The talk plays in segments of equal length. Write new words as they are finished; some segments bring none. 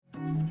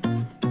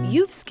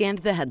You've scanned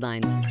the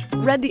headlines,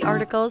 read the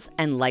articles,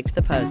 and liked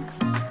the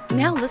posts.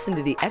 Now listen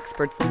to the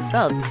experts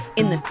themselves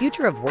in the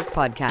Future of Work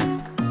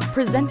podcast,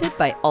 presented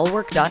by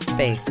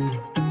allwork.space.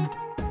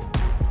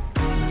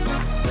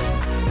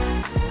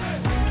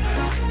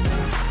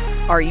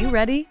 Are you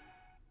ready?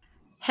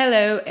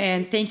 Hello,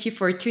 and thank you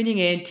for tuning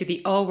in to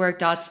the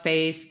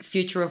allwork.space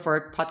Future of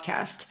Work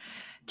podcast.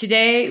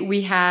 Today,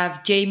 we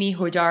have Jamie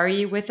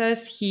Hodari with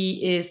us.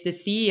 He is the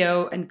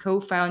CEO and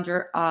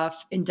co-founder of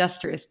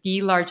Industrious,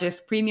 the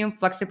largest premium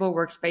flexible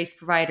workspace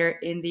provider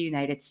in the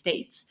United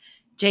States.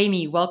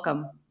 Jamie,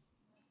 welcome.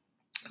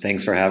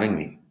 Thanks for having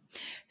me.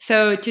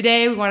 So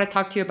today, we want to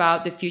talk to you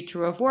about the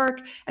future of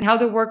work and how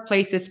the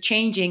workplace is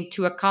changing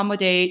to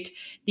accommodate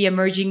the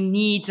emerging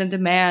needs and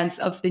demands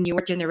of the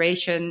newer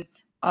generation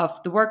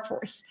of the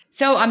workforce.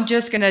 So I'm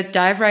just going to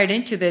dive right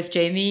into this,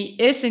 Jamie.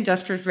 Is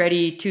Industrious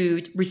ready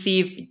to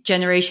receive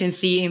Generation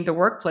Z in the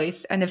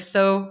workplace? And if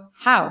so,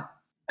 how?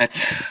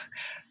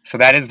 So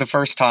that is the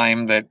first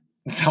time that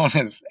someone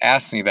has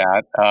asked me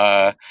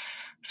that.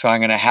 So I'm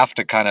going to have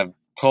to kind of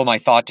pull my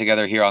thought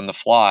together here on the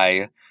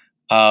fly.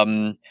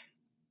 I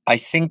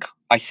think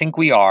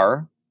we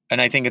are,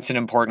 and I think it's an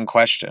important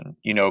question,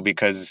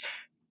 because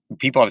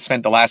people have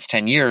spent the last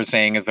 10 years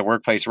saying, is the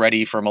workplace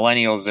ready for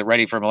millennials? Is it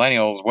ready for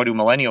millennials? What do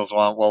millennials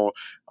want? Well,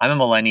 I'm a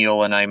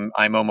millennial and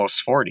I'm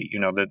almost 40.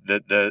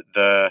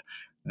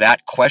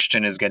 That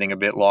question is getting a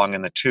bit long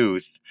in the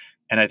tooth.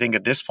 And I think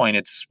at this point,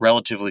 it's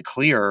relatively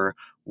clear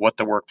what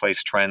the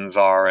workplace trends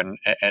are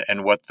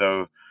and what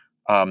the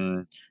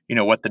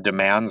what the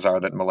demands are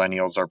that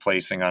millennials are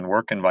placing on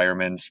work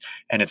environments.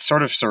 And it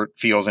sort of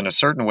feels in a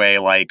certain way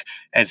like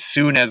as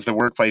soon as the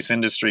workplace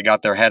industry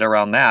got their head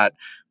around that,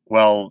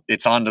 well,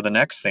 it's on to the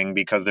next thing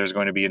because there's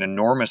going to be an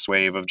enormous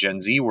wave of Gen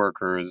Z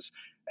workers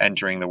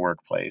entering the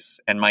workplace.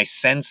 And my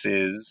sense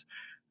is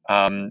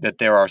that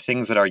there are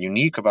things that are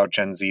unique about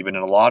Gen Z, but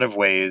in a lot of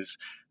ways,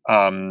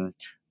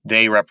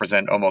 they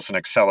represent almost an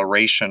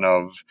acceleration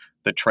of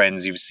the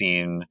trends you've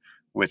seen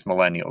with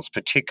millennials,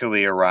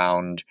 particularly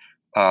around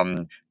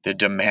the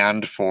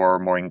demand for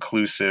more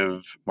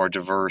inclusive, more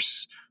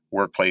diverse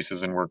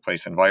workplaces and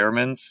workplace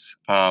environments,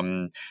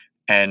 and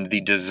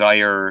the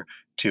desire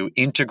to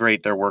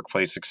integrate their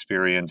workplace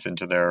experience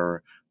into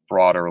their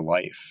broader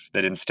life.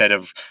 That instead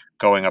of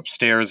going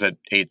upstairs at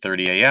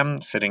 8:30 a.m.,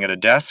 sitting at a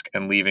desk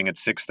and leaving at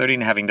 6:30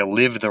 and having to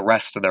live the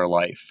rest of their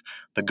life,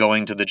 the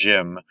going to the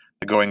gym,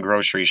 the going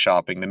grocery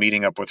shopping, the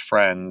meeting up with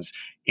friends,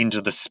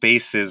 into the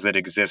spaces that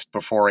exist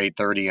before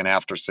 8:30 and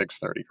after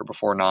 6:30, or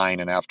before 9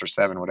 and after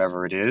 7,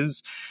 whatever it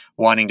is,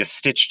 wanting to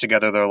stitch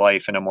together their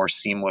life in a more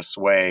seamless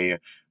way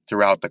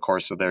throughout the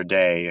course of their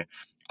day.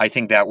 I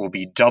think that will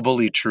be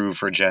doubly true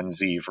for Gen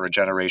Z, for a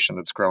generation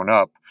that's grown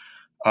up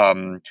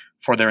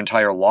for their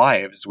entire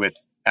lives with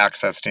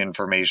access to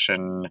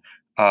information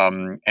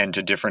and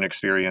to different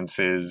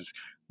experiences,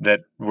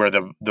 that where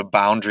the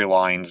boundary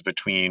lines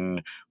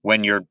between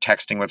when you're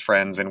texting with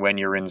friends and when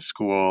you're in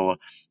school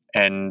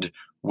and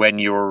when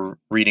you're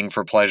reading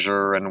for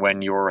pleasure and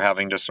when you're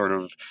having to sort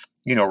of,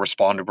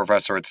 respond to a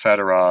professor, et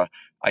cetera,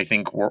 I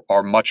think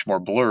are much more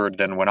blurred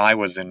than when I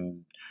was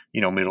in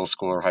middle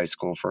school or high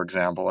school, for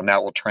example. And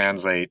that will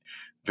translate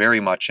very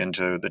much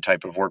into the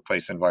type of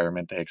workplace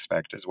environment they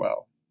expect as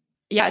well.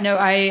 Yeah, no,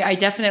 I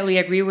definitely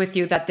agree with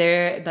you that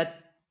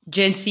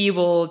Gen Z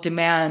will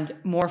demand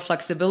more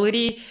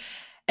flexibility.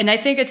 And I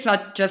think it's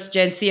not just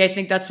Gen Z. I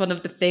think that's one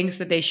of the things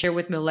that they share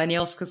with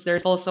millennials, because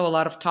there's also a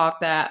lot of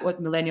talk that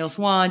what millennials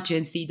want,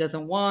 Gen Z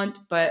doesn't want.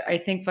 But I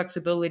think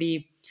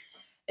flexibility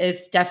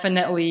is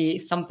definitely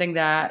something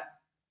that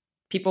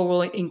people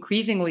will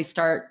increasingly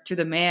start to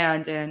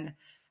demand. And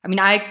I mean,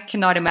 I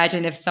cannot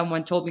imagine if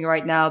someone told me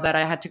right now that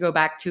I had to go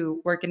back to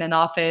work in an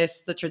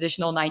office, the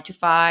traditional 9 to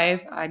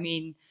 5. I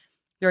mean,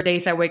 there are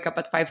days I wake up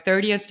at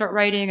 5:30 and start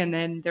writing, and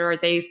then there are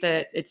days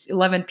that it's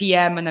 11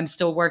 p.m. and I'm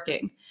still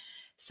working.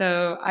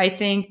 So I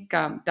think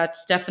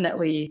that's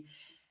definitely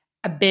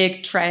a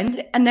big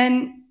trend. And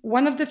then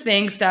one of the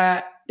things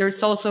that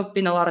there's also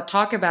been a lot of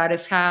talk about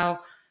is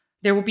how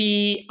there will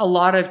be a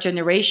lot of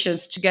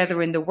generations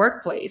together in the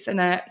workplace.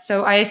 And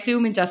so I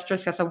assume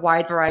Industrious has a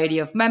wide variety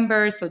of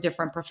members, so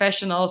different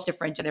professionals,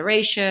 different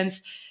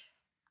generations.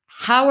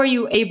 How are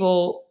you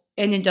able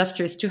in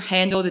Industrious to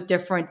handle the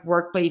different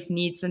workplace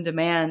needs and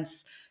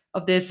demands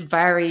of this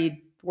varied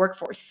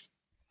workforce?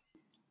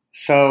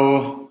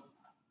 So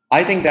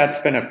I think that's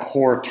been a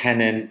core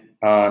tenet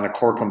and a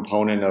core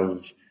component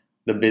of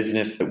the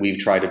business that we've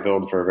tried to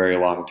build for a very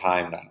long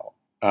time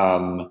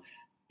now,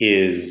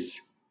 is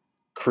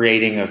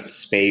creating a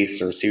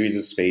space or a series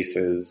of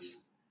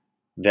spaces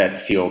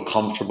that feel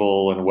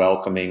comfortable and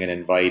welcoming and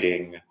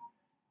inviting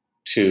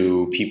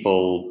to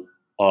people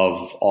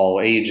of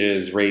all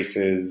ages,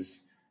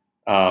 races,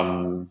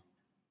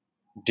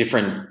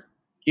 different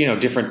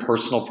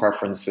personal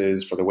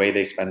preferences for the way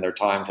they spend their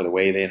time, for the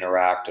way they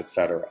interact, et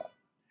cetera.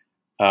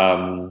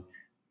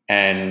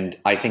 And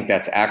I think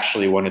that's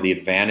actually one of the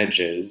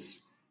advantages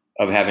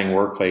of having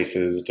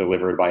workplaces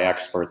delivered by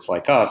experts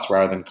like us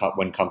rather than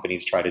when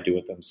companies try to do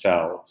it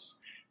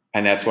themselves.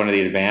 and that's one of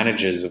the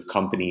advantages of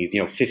companies,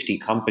 50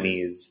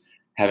 companies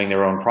having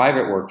their own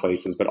private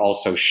workplaces, but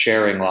also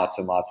sharing lots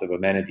and lots of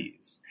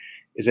amenities,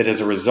 is that as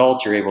a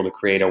result, you're able to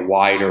create a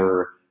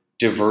wider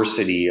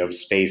diversity of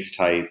space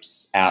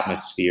types,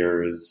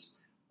 atmospheres,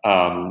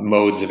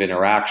 modes of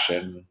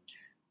interaction.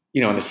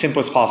 In the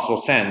simplest possible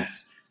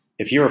sense,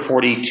 if you're a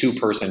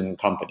 42-person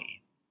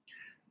company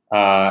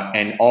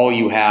and all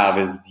you have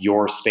is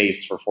your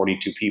space for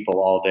 42 people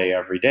all day,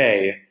 every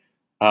day,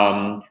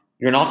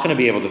 you're not going to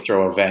be able to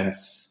throw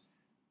events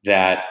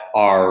that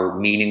are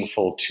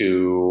meaningful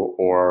to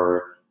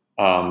or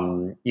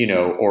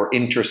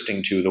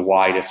interesting to the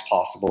widest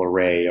possible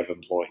array of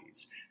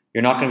employees.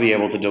 You're not going to be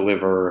able to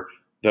deliver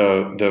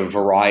the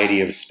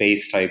variety of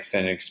space types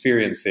and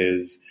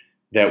experiences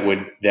that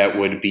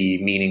would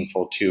be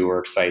meaningful to or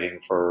exciting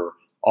for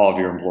all of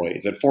your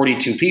employees. At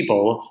 42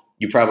 people,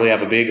 you probably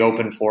have a big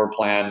open floor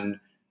plan,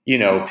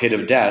 pit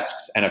of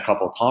desks and a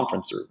couple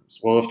conference rooms.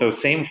 Well, if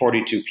those same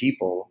 42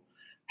 people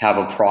have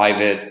a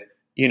private,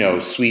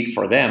 suite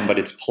for them, but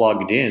it's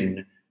plugged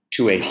in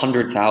to a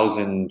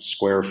 100,000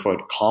 square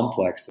foot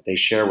complex that they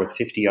share with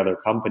 50 other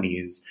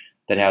companies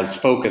that has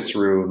focus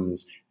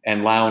rooms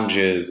and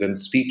lounges and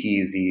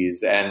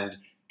speakeasies and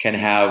can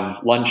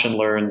have lunch and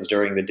learns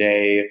during the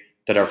day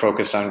that are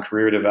focused on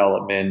career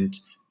development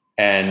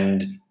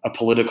and a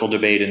political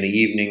debate in the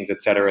evenings,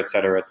 et cetera, et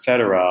cetera, et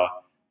cetera.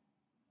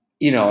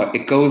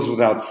 It goes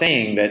without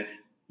saying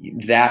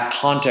that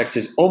context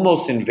is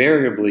almost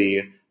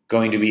invariably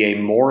going to be a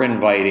more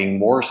inviting,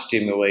 more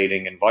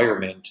stimulating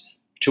environment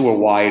to a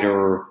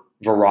wider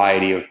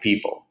variety of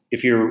people.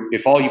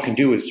 If all you can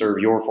do is serve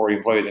your 40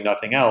 employees and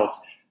nothing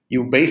else,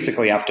 you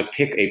basically have to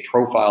pick a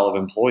profile of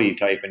employee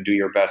type and do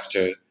your best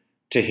to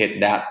hit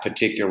that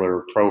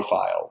particular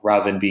profile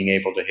rather than being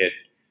able to hit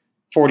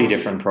 40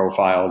 different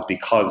profiles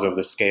because of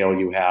the scale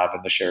you have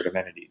and the shared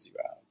amenities you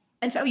have.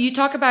 And so you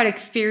talk about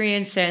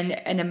experience and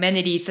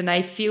amenities, and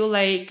I feel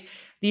like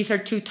these are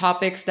two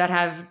topics that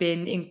have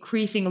been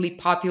increasingly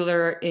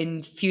popular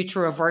in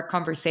future of work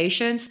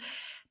conversations.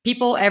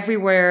 People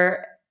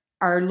everywhere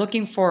are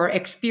looking for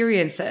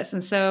experiences.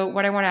 And so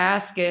what I want to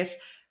ask is,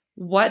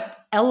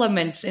 what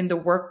elements in the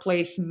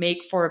workplace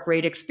make for a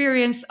great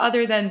experience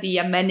other than the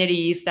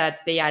amenities that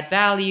they add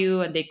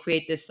value and they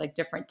create this like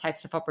different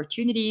types of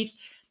opportunities?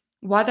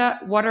 What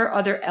are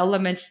other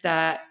elements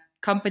that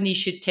companies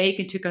should take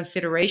into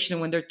consideration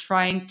when they're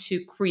trying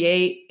to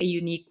create a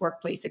unique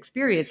workplace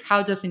experience?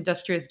 How does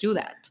Industrious do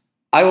that?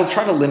 I will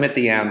try to limit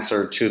the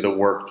answer to the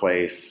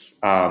workplace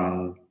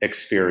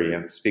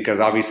experience, because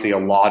obviously a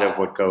lot of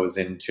what goes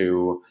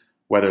into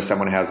whether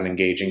someone has an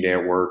engaging day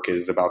at work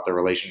is about their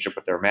relationship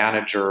with their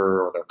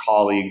manager or their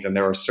colleagues. And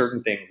there are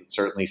certain things that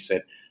certainly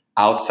sit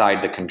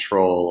outside the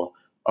control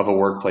of a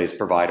workplace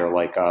provider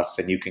like us.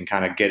 And you can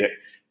kind of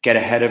get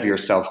ahead of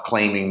yourself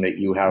claiming that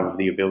you have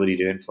the ability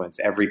to influence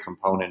every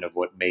component of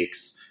what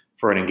makes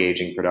for an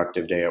engaging,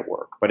 productive day at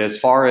work. But as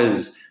far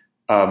as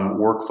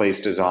workplace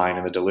design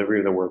and the delivery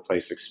of the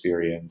workplace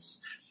experience,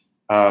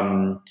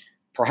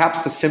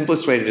 perhaps the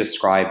simplest way to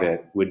describe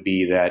it would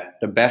be that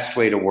the best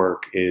way to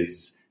work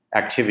is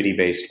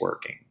activity-based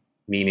working,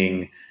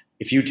 meaning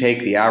if you take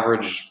the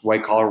average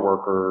white-collar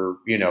worker,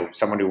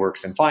 someone who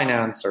works in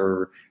finance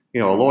or, a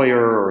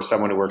lawyer or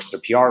someone who works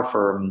at a PR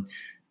firm,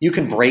 you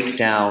can break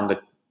down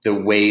the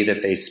way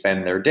that they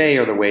spend their day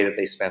or the way that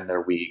they spend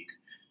their week.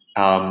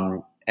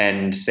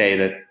 And say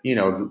that,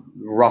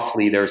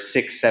 roughly there's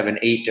 6, 7,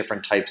 8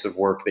 different types of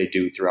work they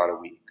do throughout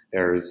a week.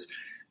 There's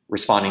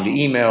responding to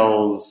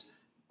emails.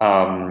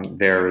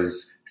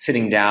 There's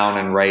sitting down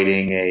and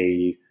writing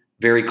a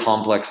very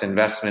complex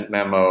investment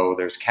memo.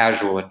 There's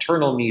casual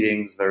internal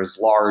meetings. There's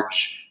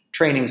large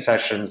training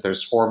sessions.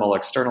 There's formal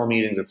external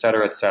meetings, et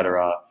cetera, et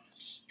cetera.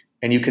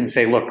 And you can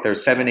say, look,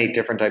 there's 7, 8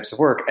 different types of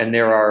work, and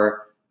there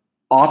are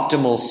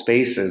optimal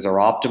spaces or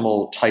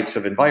optimal types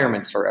of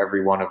environments for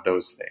every one of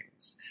those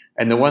things.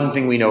 And the one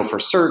thing we know for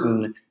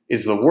certain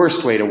is the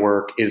worst way to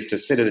work is to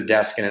sit at a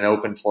desk in an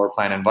open floor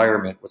plan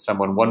environment with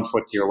someone 1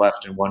 foot to your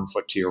left and 1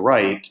 foot to your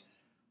right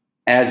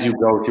as you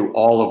go through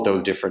all of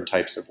those different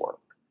types of work.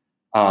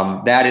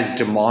 That is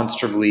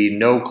demonstrably,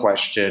 no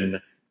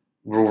question,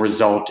 will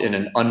result in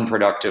an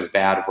unproductive,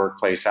 bad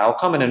workplace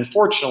outcome. And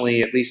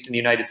unfortunately, at least in the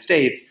United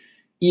States,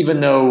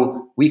 even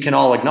though we can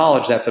all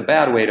acknowledge that's a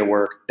bad way to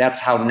work, that's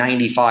how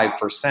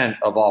 95%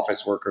 of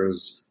office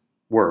workers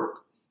work.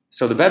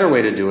 So the better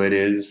way to do it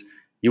is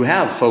you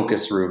have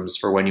focus rooms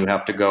for when you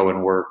have to go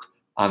and work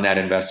on that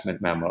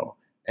investment memo.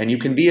 And you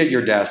can be at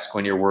your desk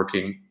when you're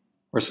working,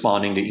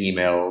 responding to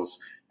emails,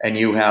 and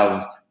you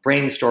have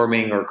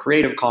brainstorming or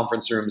creative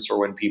conference rooms for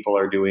when people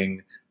are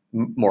doing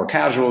more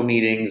casual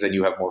meetings, and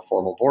you have more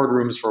formal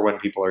boardrooms for when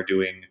people are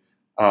doing,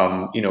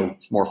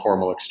 more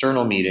formal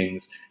external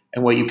meetings.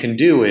 And what you can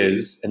do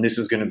is, and this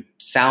is going to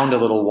sound a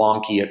little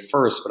wonky at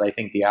first, but I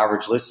think the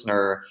average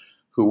listener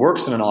who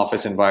works in an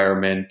office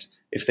environment,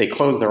 if they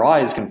close their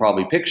eyes, can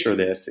probably picture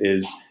this,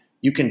 is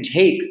you can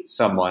take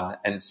someone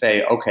and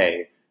say,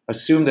 okay,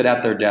 assume that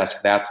at their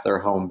desk, that's their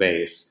home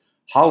base.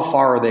 How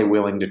far are they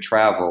willing to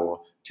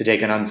travel to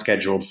take an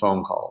unscheduled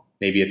phone call?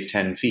 Maybe it's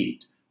 10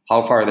 feet.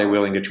 How far are they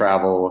willing to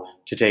travel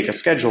to take a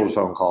scheduled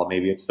phone call?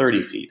 Maybe it's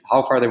 30 feet.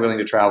 How far are they willing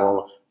to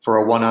travel for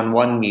a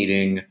one-on-one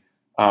meeting,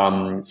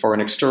 for an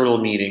external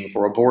meeting,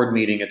 for a board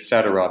meeting, et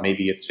cetera?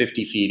 Maybe it's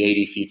 50 feet,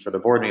 80 feet for the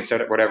board meeting, et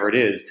cetera, whatever it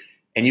is.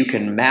 And you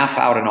can map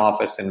out an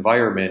office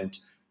environment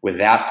with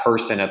that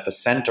person at the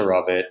center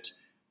of it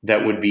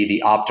that would be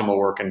the optimal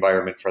work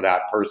environment for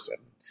that person.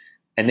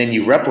 And then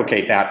you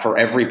replicate that for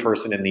every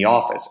person in the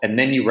office. And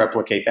then you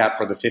replicate that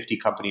for the 50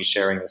 companies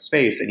sharing the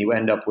space. And you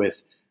end up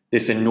with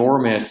this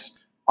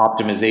enormous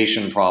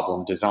optimization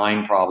problem,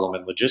 design problem,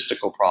 and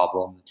logistical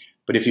problem.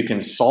 But if you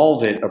can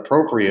solve it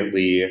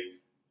appropriately,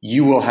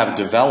 you will have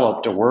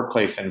developed a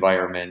workplace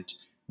environment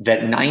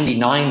that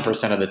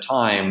 99% of the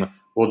time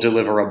will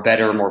deliver a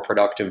better, more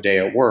productive day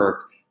at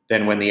work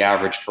than when the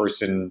average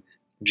person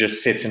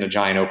just sits in a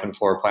giant open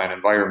floor plan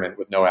environment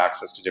with no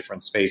access to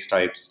different space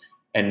types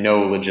and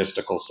no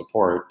logistical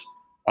support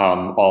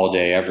all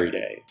day, every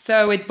day.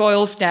 So it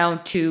boils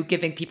down to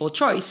giving people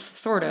choice,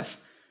 sort of,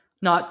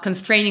 not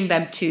constraining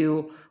them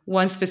to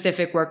one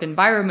specific work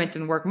environment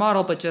and work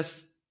model, but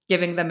just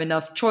giving them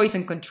enough choice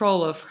and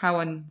control of how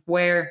and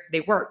where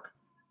they work.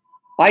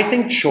 I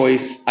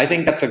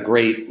think that's a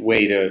great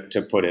way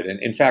to put it.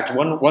 And in fact,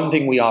 one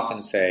thing we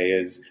often say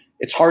is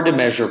it's hard to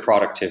measure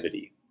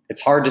productivity.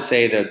 It's hard to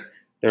say that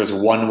there's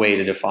one way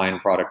to define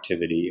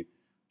productivity.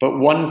 But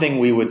one thing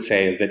we would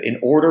say is that in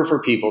order for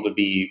people to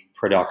be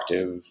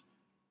productive,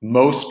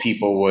 most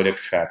people would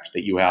accept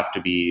that you have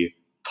to be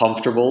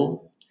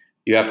comfortable,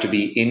 you have to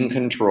be in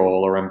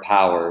control or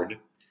empowered,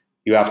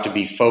 you have to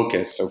be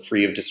focused, so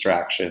free of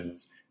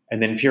distractions,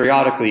 and then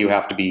periodically you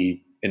have to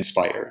be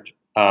inspired.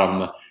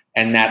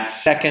 And that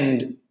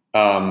second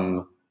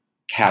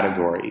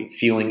category,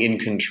 feeling in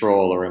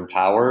control or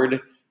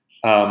empowered,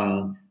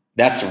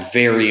 that's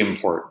very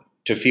important,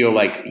 to feel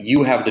like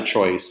you have the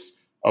choice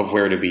of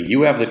where to be.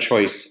 You have the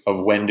choice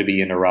of when to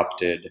be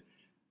interrupted.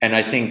 And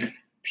I think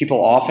people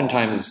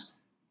oftentimes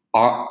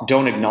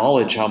don't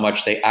acknowledge how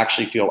much they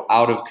actually feel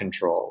out of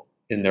control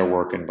in their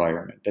work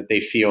environment, that they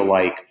feel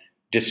like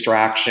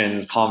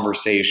distractions,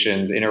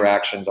 conversations,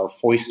 interactions are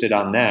foisted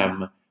on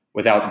them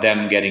without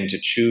them getting to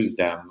choose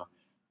them.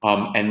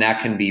 And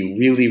that can be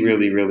really,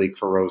 really, really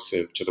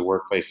corrosive to the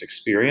workplace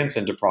experience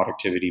and to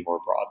productivity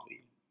more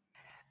broadly.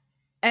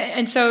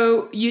 And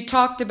so you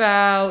talked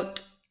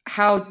about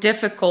how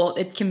difficult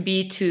it can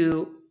be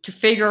to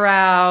figure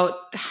out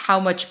how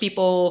much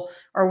people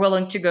are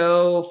willing to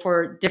go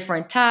for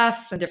different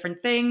tasks and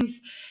different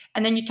things.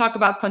 And then you talk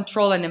about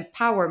control and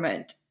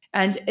empowerment.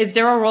 And is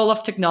there a role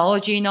of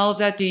technology in all of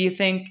that? Do you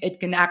think it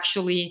can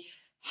actually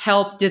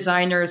help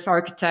designers,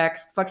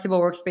 architects, flexible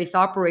workspace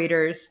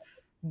operators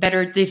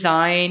better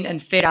design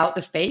and fit out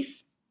the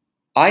space?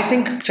 I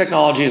think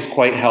technology is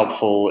quite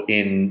helpful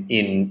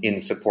in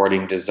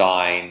supporting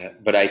design,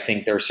 but I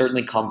think there are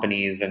certainly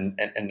companies and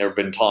there have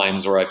been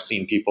times where I've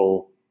seen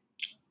people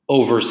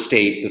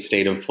overstate the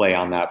state of play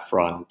on that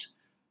front.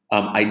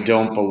 I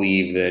don't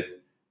believe that,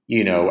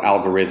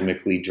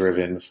 algorithmically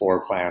driven floor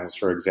plans,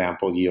 for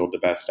example, yield the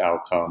best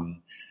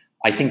outcome.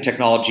 I think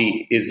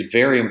technology is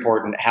very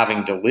important,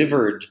 having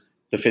delivered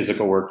the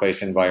physical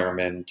workplace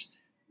environment,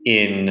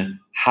 in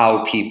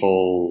how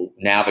people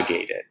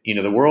navigate it.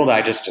 The world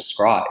I just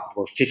described,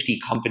 where 50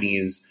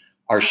 companies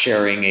are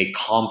sharing a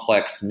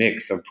complex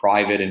mix of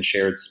private and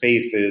shared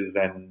spaces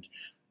and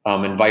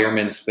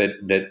environments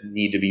that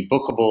need to be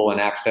bookable and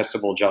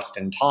accessible just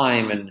in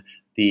time. And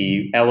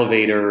the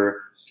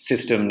elevator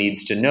system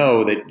needs to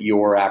know that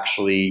your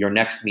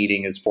next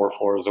meeting is 4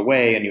 floors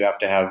away and you have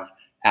to have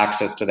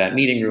access to that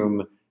meeting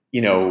room,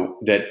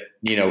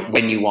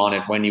 when you want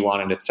it,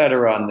 et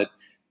cetera. And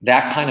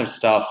that kind of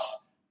stuff,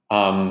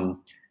 that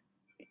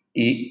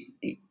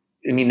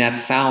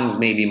sounds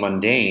maybe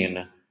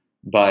mundane,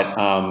 but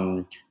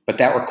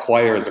that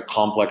requires a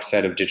complex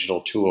set of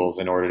digital tools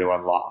in order to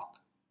unlock.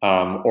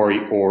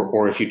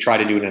 Or if you try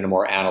to do it in a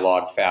more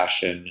analog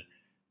fashion,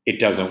 it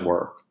doesn't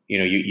work.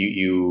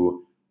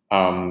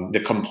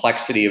 The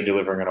complexity of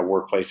delivering in a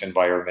workplace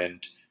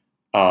environment,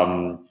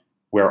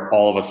 where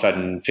all of a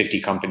sudden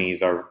 50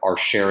 companies are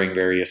sharing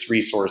various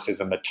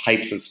resources and the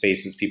types of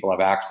spaces people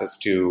have access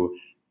to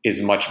is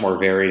much more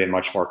varied and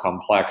much more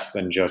complex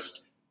than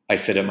just I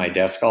sit at my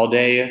desk all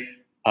day.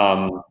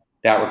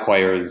 That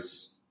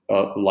requires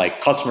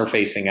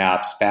customer-facing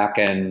apps,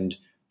 back-end,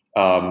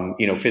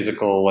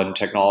 physical and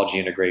technology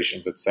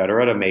integrations, et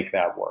cetera, to make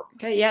that work.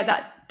 Okay,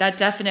 yeah, that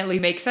definitely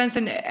makes sense.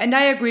 And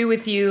I agree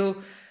with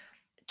you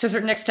to a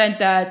certain extent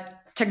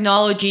that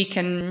technology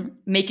can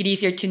make it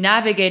easier to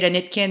navigate and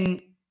it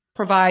can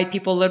provide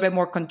people a little bit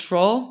more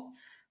control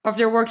of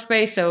their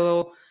workspace.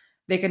 So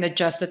they can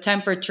adjust the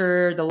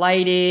temperature, the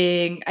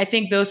lighting. I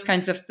think those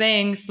kinds of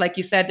things, like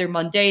you said, they're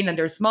mundane and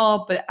they're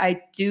small, but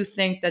I do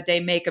think that they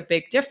make a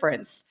big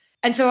difference.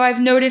 And so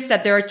I've noticed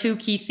that there are 2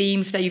 key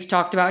themes that you've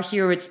talked about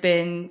here. It's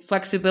been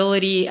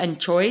flexibility and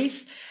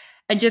choice,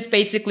 and just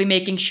basically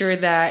making sure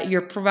that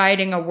you're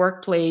providing a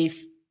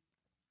workplace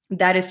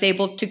that is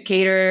able to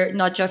cater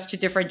not just to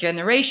different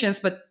generations,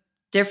 but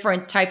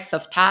different types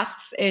of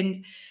tasks.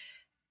 And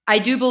I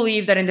do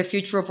believe that in the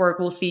future of work,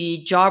 we'll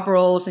see job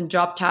roles and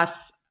job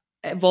tasks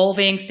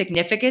evolving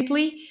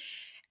significantly.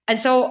 And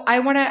so I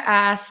want to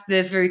ask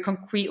this very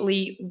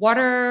concretely. What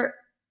are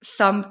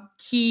some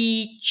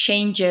key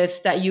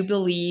changes that you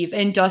believe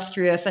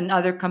Industrious and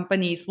other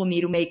companies will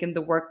need to make in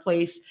the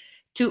workplace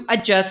to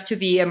adjust to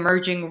the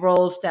emerging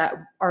roles that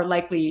are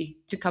likely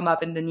to come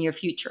up in the near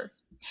future?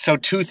 So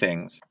two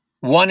things.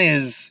 One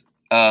is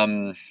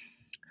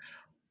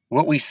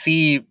what we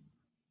see,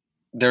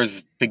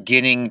 there's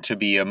beginning to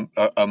be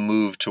a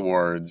move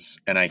towards,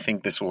 and I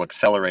think this will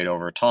accelerate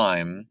over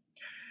time,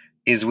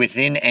 is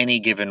within any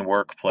given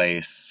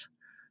workplace,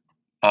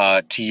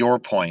 to your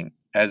point,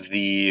 as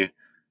the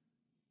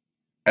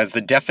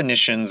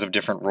definitions of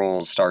different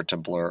roles start to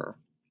blur,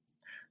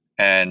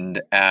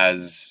 and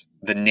as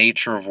the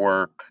nature of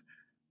work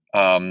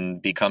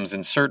becomes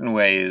in certain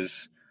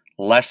ways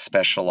less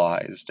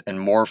specialized and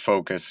more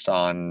focused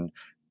on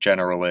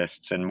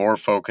generalists and more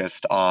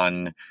focused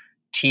on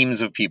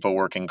teams of people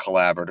working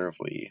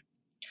collaboratively.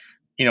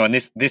 And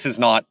this is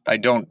not, I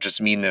don't just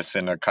mean this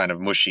in a kind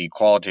of mushy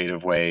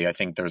qualitative way. I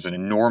think there's an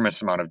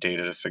enormous amount of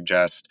data to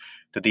suggest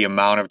that the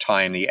amount of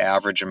time the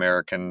average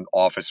American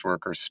office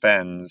worker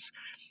spends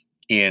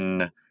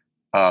in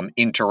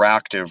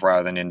interactive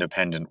rather than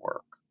independent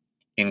work,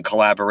 in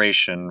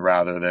collaboration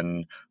rather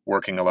than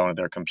working alone at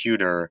their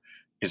computer,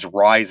 is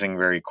rising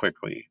very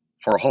quickly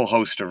for a whole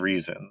host of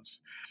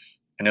reasons.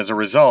 And as a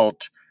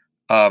result,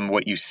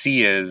 what you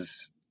see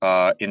is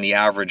in the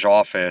average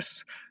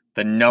office,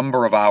 the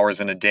number of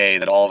hours in a day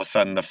that all of a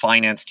sudden the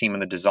finance team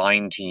and the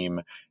design team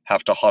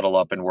have to huddle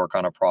up and work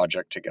on a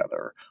project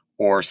together,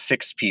 or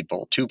 6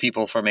 people, 2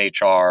 people from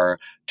HR,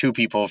 2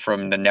 people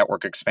from the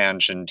network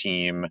expansion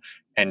team,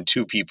 and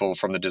 2 people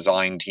from the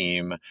design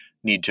team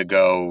need to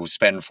go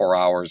spend 4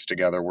 hours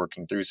together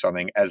working through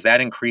something. As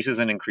that increases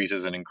and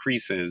increases and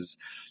increases,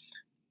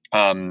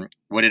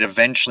 what it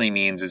eventually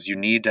means is you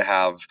need to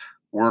have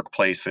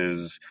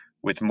workplaces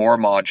with more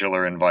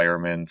modular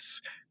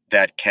environments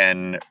that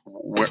can,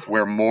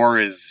 where more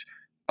is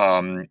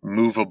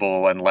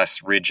movable and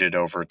less rigid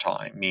over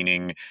time,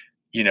 meaning,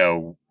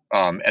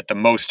 at the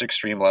most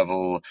extreme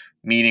level,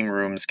 meeting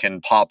rooms can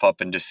pop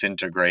up and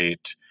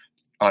disintegrate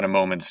on a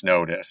moment's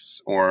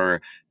notice, or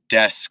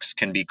desks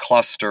can be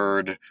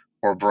clustered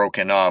or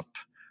broken up,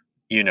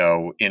 in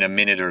a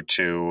minute or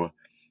two,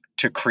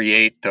 to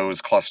create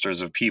those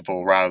clusters of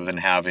people rather than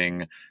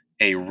having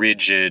a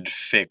rigid,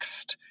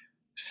 fixed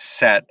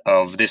set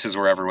of this is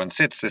where everyone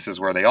sits, this is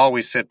where they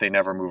always sit, they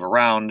never move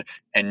around,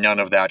 and none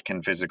of that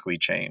can physically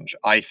change.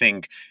 I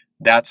think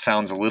that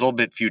sounds a little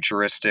bit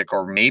futuristic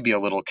or maybe a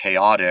little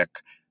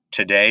chaotic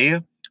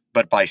today,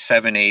 but by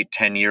 7, 8,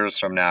 10 years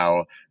from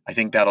now, I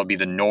think that'll be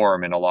the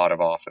norm in a lot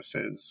of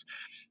offices.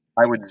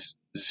 I would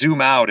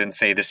zoom out and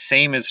say the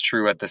same is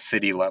true at the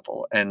city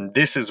level. And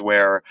this is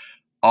where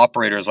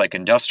operators like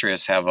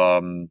Industrious have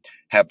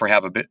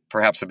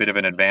perhaps a bit of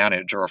an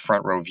advantage or a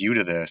front row view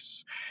to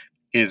this,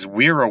 is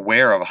we're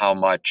aware of how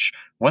much,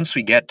 once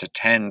we get to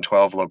 10,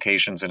 12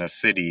 locations in a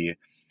city,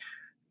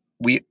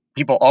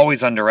 people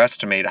always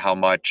underestimate how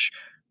much,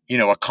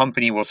 a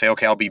company will say,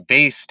 okay, I'll be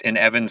based in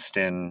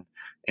Evanston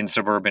in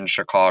suburban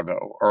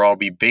Chicago, or I'll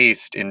be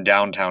based in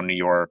downtown New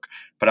York,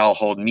 but I'll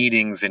hold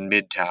meetings in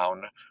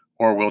Midtown,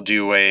 or we'll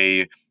do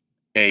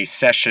a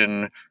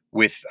session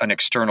with an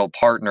external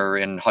partner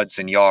in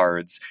Hudson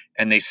Yards,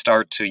 and they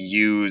start to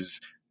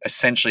use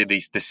essentially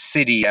the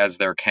city as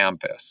their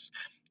campus.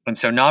 And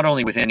so not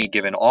only with any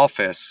given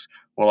office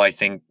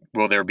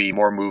will there be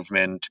more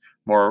movement,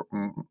 more,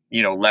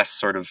 less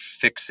sort of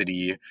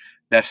fixity.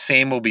 The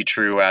same will be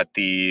true at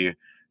the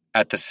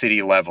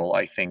city level.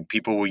 I think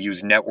people will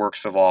use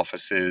networks of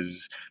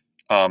offices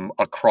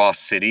across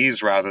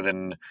cities rather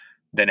than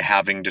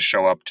having to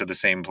show up to the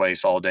same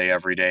place all day,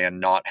 every day, and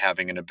not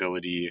having an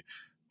ability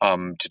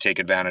to take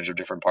advantage of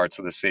different parts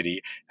of the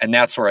city. And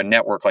that's where a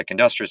network like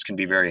Industrious can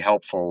be very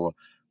helpful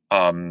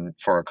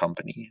for a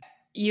company.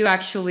 You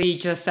actually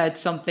just said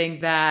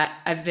something that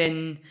I've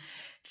been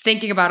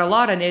thinking about a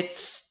lot, and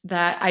it's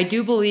that I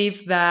do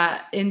believe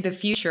that in the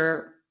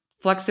future,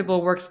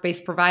 flexible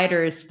workspace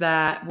providers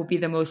that will be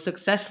the most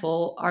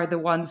successful are the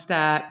ones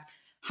that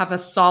have a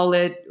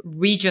solid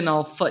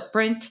regional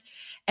footprint.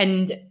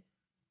 And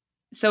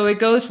so it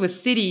goes with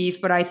cities,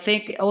 but I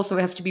think also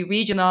it has to be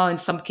regional, in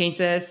some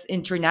cases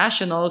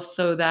international,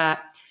 so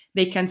that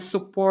they can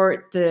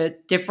support the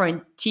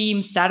different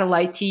teams,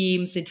 satellite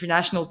teams,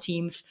 international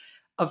teams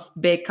of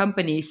big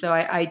companies. So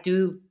I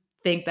do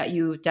think that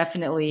you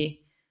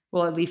definitely,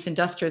 well, at least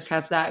Industrious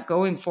has that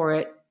going for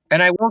it.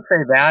 And I will say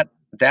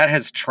that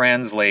has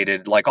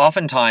translated, like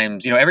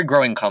oftentimes, every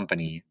growing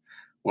company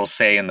will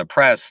say in the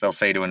press, they'll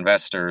say to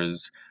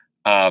investors,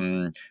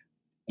 the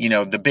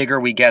bigger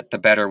we get, the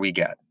better we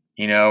get,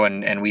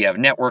 and we have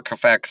network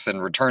effects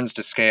and returns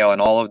to scale and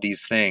all of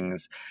these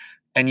things.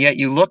 And yet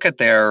you look at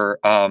their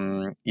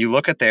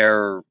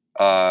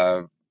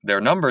their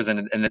numbers,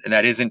 and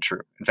that isn't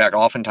true. In fact,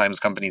 oftentimes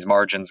companies'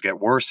 margins get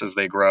worse as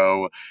they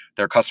grow,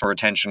 their customer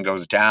retention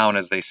goes down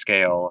as they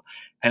scale.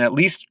 And at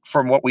least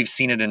from what we've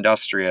seen at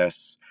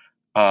Industrious,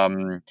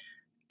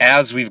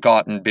 as we've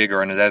gotten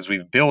bigger and as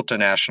we've built a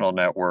national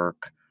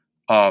network,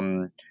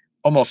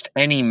 almost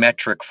any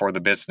metric for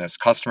the business,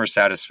 customer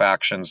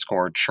satisfaction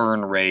score,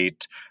 churn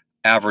rate,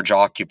 average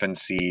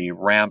occupancy,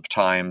 ramp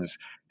times,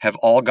 have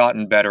all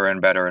gotten better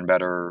and better and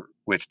better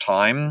with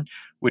time,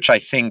 which I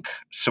think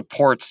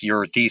supports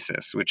your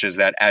thesis, which is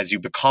that as you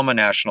become a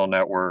national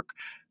network,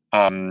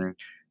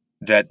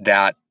 that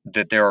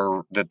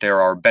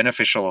there are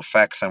beneficial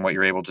effects on what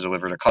you're able to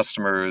deliver to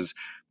customers,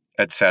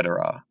 et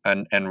cetera.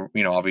 And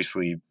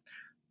obviously,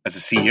 as a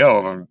CEO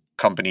of a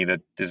company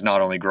that is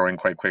not only growing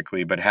quite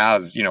quickly, but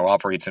has,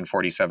 operates in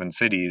 47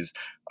 cities,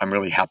 I'm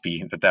really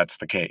happy that that's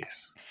the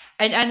case.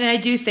 And I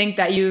do think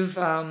that you've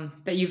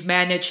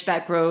managed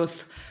that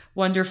growth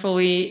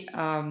wonderfully.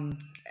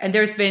 And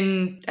there's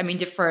been,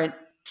 different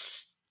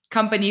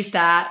companies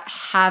that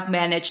have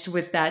managed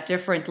with that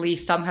differently.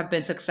 Some have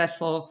been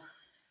successful,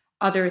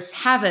 others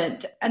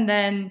haven't. And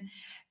then,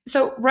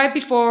 so right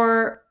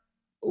before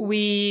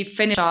we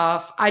finish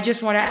off, I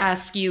just want to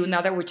ask you,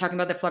 now that we're talking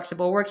about the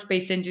flexible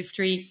workspace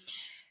industry,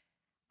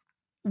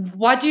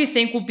 what do you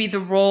think will be the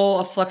role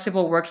of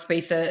flexible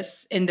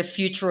workspaces in the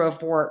future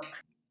of work?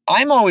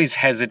 I'm always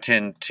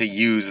hesitant to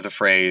use the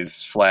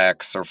phrase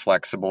flex or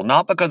flexible,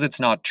 not because it's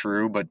not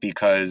true, but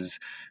because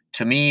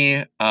to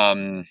me,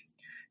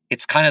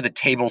 it's kind of the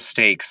table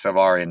stakes of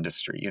our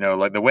industry.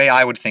 Like the way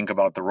I would think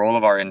about the role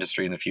of our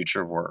industry in the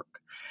future of work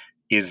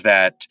is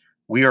that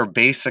we are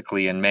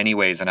basically in many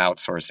ways an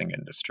outsourcing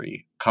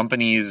industry.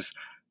 Companies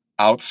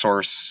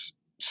outsource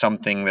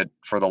something that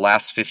for the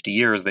last 50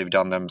 years they've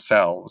done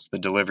themselves, the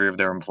delivery of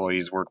their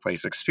employees'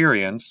 workplace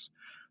experience,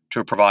 to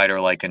a provider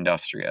like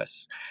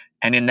Industrious.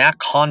 And in that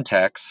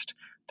context,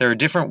 there are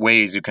different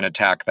ways you can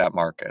attack that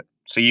market.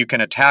 So you can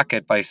attack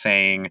it by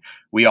saying,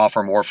 we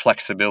offer more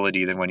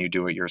flexibility than when you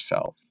do it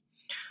yourself.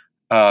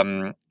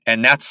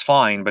 And that's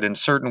fine, but in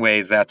certain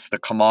ways, that's the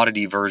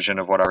commodity version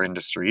of what our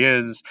industry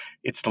is.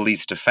 It's the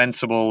least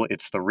defensible,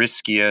 it's the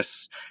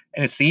riskiest,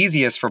 and it's the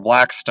easiest for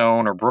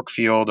Blackstone or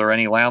Brookfield or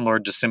any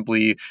landlord to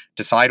simply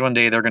decide one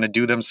day they're going to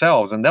do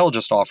themselves, and they'll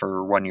just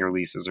offer 1-year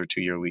leases or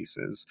 2-year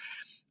leases.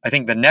 I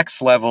think the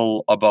next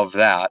level above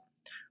that,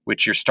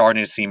 which you're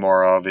starting to see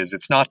more of, is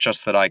it's not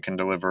just that I can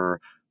deliver,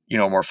 a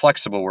more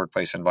flexible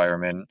workplace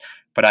environment,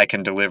 but I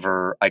can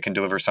deliver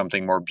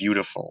something more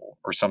beautiful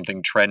or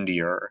something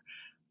trendier.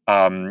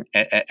 And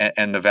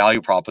the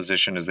value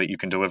proposition is that you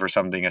can deliver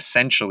something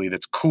essentially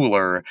that's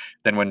cooler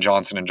than when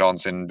Johnson &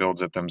 Johnson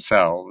builds it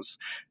themselves.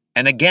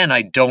 And again,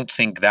 I don't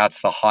think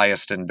that's the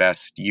highest and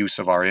best use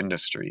of our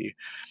industry.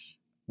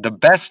 The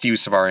best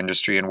use of our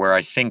industry, and where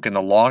I think in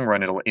the long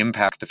run it'll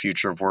impact the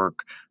future of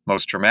work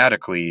most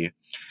dramatically,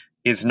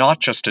 is not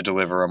just to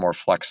deliver a more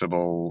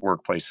flexible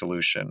workplace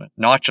solution,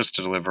 not just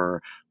to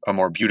deliver a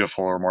more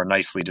beautiful or more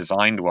nicely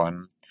designed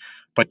one,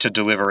 but to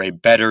deliver a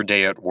better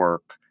day at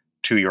work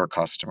to your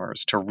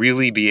customers, to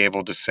really be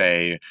able to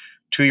say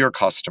to your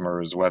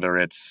customers, whether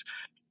it's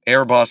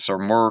Airbus or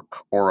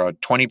Merck or a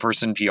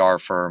 20-person PR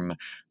firm,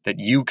 that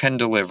you can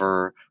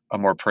deliver a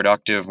more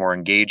productive, more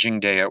engaging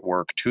day at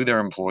work to their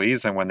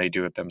employees than when they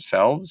do it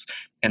themselves,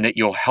 and that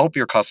you'll help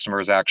your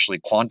customers actually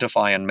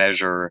quantify and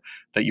measure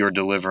that you're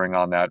delivering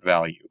on that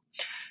value.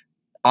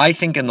 I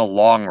think in the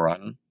long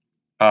run,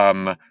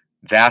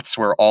 that's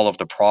where all of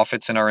the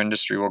profits in our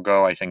industry will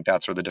go. I think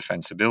that's where the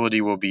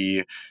defensibility will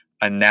be.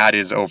 And that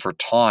is over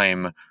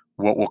time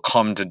what will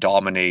come to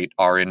dominate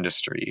our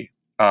industry.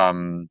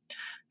 And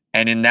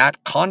in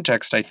that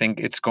context, I think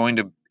it's going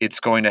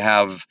to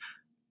have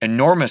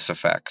enormous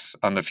effects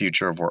on the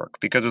future of work,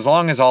 because as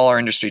long as all our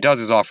industry does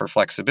is offer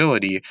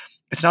flexibility,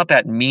 it's not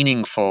that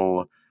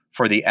meaningful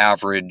for the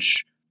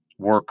average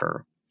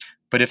worker.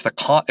 But if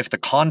the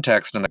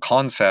context and the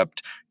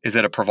concept is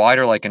that a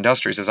provider like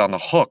Industrious is on the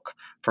hook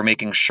for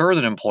making sure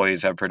that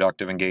employees have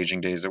productive,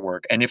 engaging days at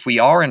work, and if we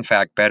are in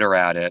fact better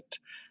at it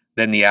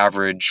than the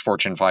average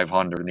Fortune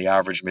 500 and the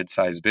average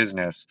mid-sized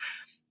business,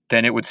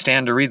 then it would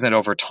stand to reason that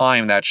over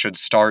time that should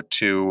start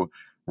to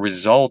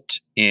result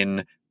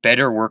in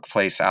better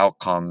workplace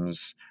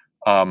outcomes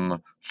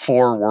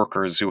for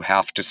workers who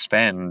have to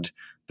spend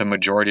the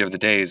majority of the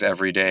days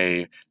every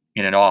day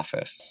in an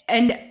office.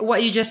 And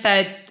what you just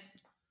said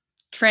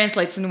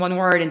translates in one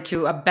word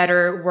into a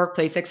better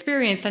workplace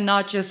experience, and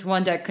not just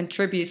one that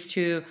contributes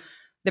to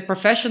the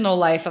professional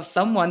life of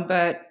someone,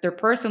 but their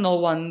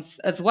personal ones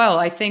as well.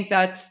 I think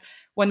that's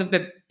one of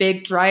the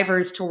big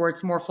drivers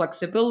towards more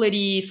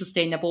flexibility,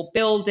 sustainable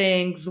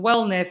buildings,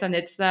 wellness, and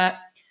it's that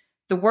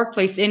the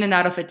workplace in and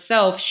out of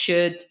itself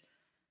should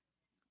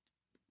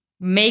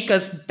make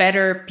us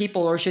better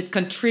people, or should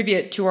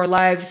contribute to our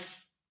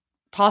lives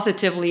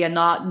positively and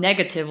not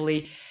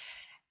negatively.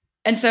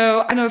 And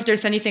so I don't know if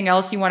there's anything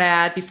else you want to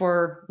add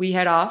before we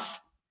head off.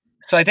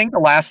 So I think the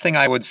last thing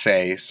I would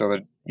say, so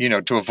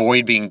that, to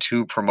avoid being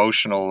too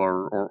promotional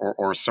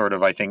or sort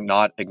of, I think,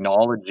 not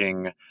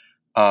acknowledging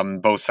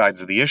both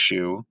sides of the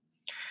issue,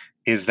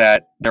 is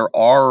that there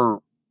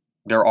are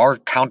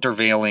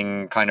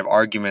countervailing kind of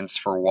arguments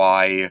for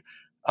why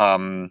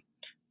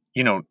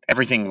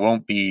everything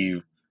won't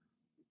be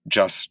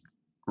just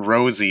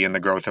rosy in the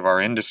growth of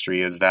our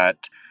industry. Is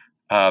that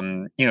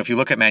if you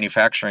look at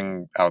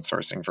manufacturing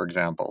outsourcing, for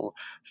example,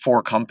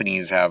 4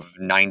 companies have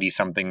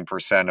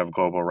 90-something% of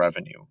global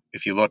revenue.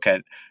 If you look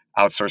at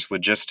outsourced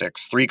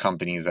logistics, 3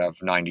 companies have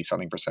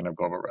 90-something% of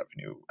global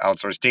revenue.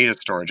 Outsourced data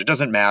storage, it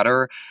doesn't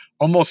matter.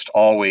 Almost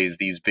always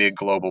these big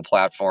global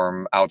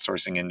platform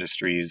outsourcing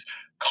industries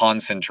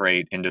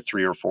concentrate into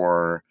 3 or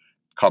 4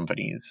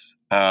 companies.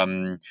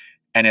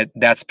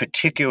 That's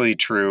particularly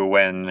true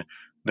when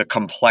the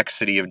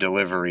complexity of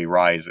delivery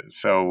rises.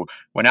 So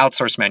when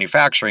outsourced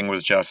manufacturing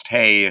was just,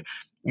 hey,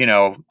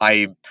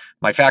 my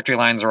factory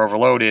lines are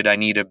overloaded, I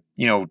need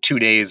 2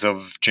 days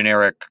of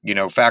generic,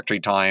 factory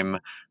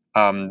time.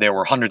 There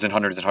were hundreds and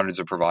hundreds and hundreds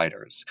of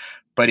providers.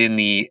 But in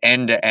the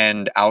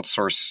end-to-end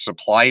outsourced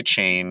supply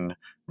chain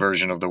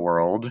version of the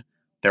world,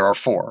 there are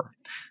 4.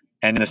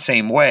 And in the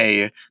same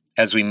way,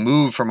 as we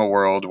move from a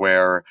world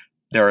where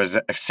there is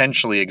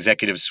essentially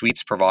executive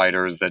suites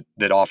providers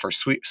that offer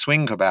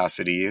swing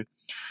capacity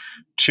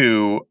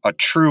to a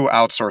true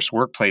outsourced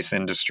workplace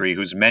industry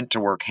who's meant to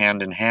work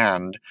hand in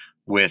hand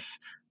with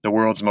the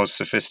world's most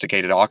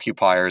sophisticated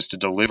occupiers to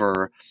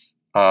deliver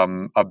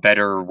a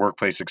better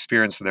workplace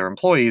experience to their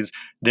employees,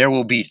 there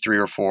will be 3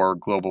 or 4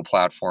 global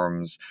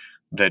platforms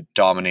that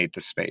dominate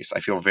the space. I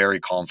feel very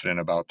confident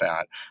about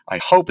that. I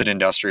hope that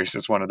Industrious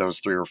is one of those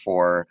 3 or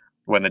 4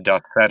 when the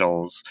dust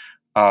settles.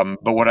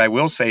 But what I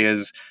will say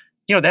is,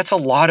 that's a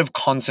lot of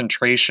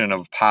concentration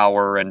of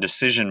power and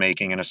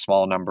decision-making in a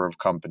small number of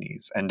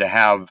companies. And to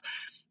have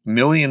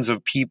millions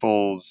of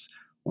people's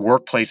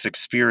workplace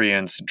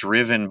experience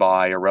driven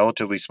by a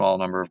relatively small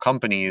number of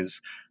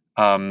companies,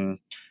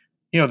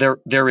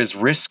 there is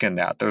risk in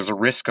that. There's a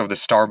risk of the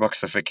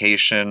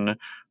Starbucksification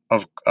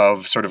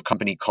of sort of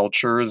company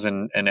cultures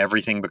and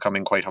everything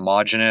becoming quite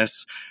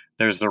homogenous.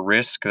 There's the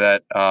risk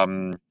that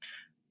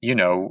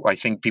I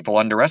think people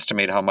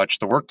underestimate how much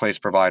the workplace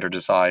provider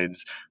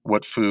decides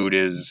what food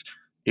is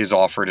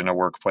offered in a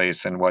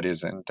workplace and what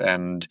isn't.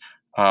 And,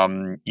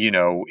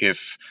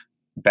 if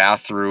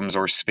bathrooms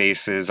or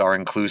spaces are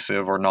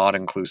inclusive or not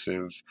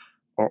inclusive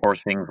or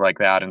things like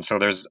that. And so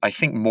there's, I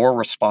think, more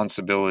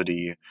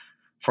responsibility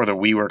for the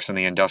WeWorks and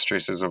the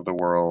Industriouses of the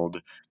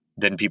world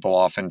than people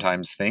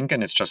oftentimes think.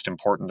 And it's just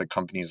important that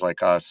companies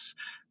like us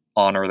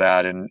honor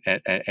that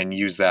and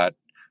use that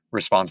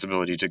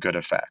responsibility to good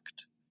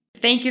effect.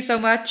 Thank you so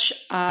much.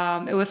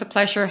 It was a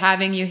pleasure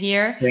having you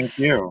here. Thank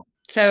you.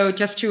 So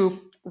just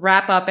to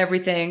wrap up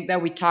everything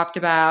that we talked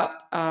about,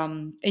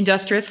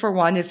 Industrious, for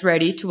one, is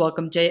ready to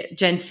welcome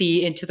Gen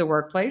Z into the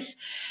workplace.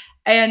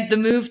 And the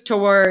move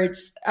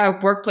towards a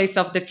workplace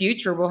of the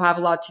future will have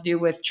a lot to do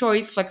with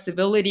choice,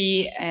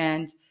 flexibility,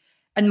 and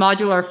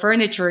modular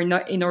furniture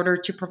in order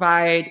to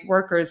provide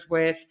workers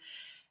with,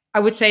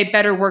 I would say,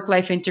 better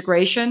work-life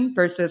integration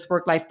versus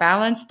work-life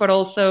balance, but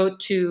also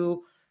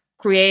to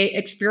create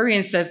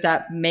experiences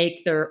that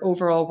make their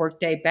overall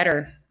workday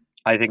better.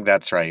 I think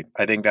that's right.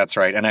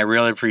 And I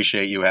really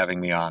appreciate you having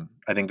me on.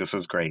 I think this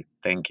was great.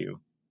 Thank you.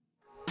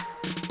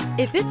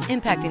 If it's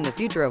impacting the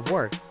future of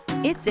work,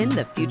 it's in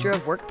the Future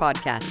of Work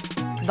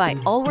podcast by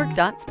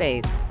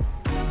allwork.space.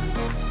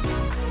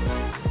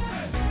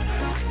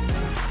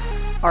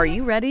 Are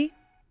you ready?